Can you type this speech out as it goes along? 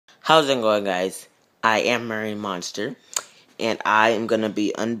How's it going, guys? I am Mary Monster, and I am going to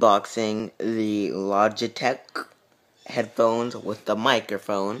be unboxing the Logitech headphones with the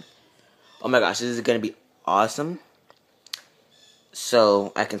microphone. Oh my gosh, this is going to be awesome.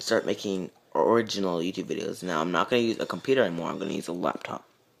 So, I can start making original YouTube videos. Now, I'm not going to use a computer anymore. I'm going to use a laptop.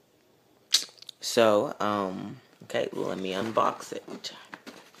 So, okay, let me unbox it.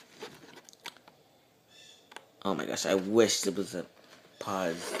 Oh my gosh, I wish there was a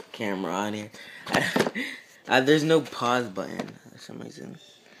pause camera on here. There's no pause button for some reason.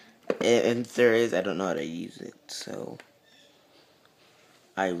 And if there is, I don't know how to use it. So,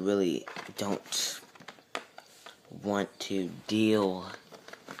 I really don't want to deal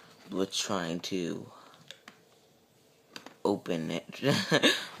with trying to open it.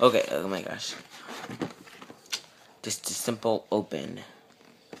 Okay, oh my gosh. Just a simple open.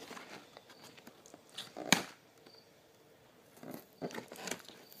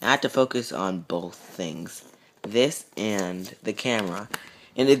 I have to focus on both things, this and the camera.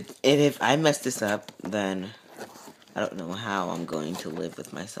 And if I mess this up, then I don't know how I'm going to live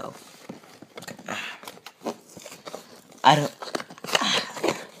with myself. I don't.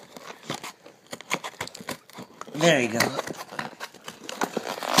 There you go.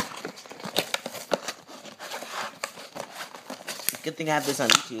 Good thing I have this on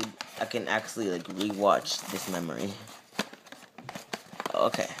YouTube. I can actually rewatch this memory.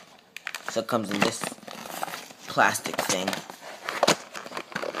 Okay, so it comes in this plastic thing.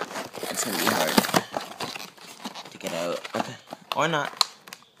 It's gonna be hard to get out. Okay, or not.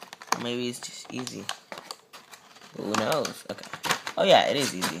 Maybe it's just easy. Who knows? Okay. Oh yeah, it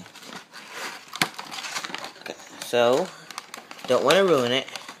is easy. Okay, so don't want to ruin it.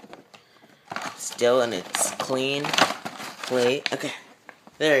 Still in its clean plate. Okay,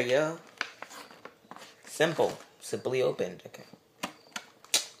 there you go. Simply opened. Okay.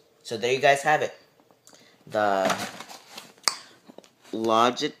 So there you guys have it. The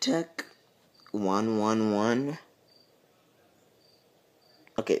Logitech 111.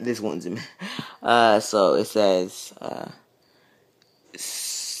 Okay, this one's in. So it says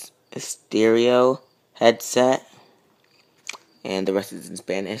stereo headset, and the rest is in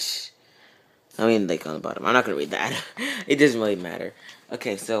Spanish. I mean, on the bottom. I'm not gonna read that. It doesn't really matter.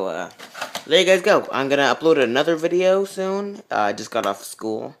 Okay, so there you guys go. I'm gonna upload another video soon. I just got off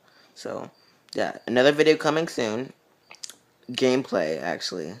school. So, yeah, another video coming soon. Gameplay,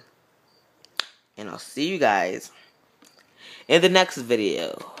 actually. And I'll see you guys in the next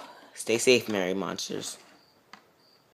video. Stay safe, Merry Monsters.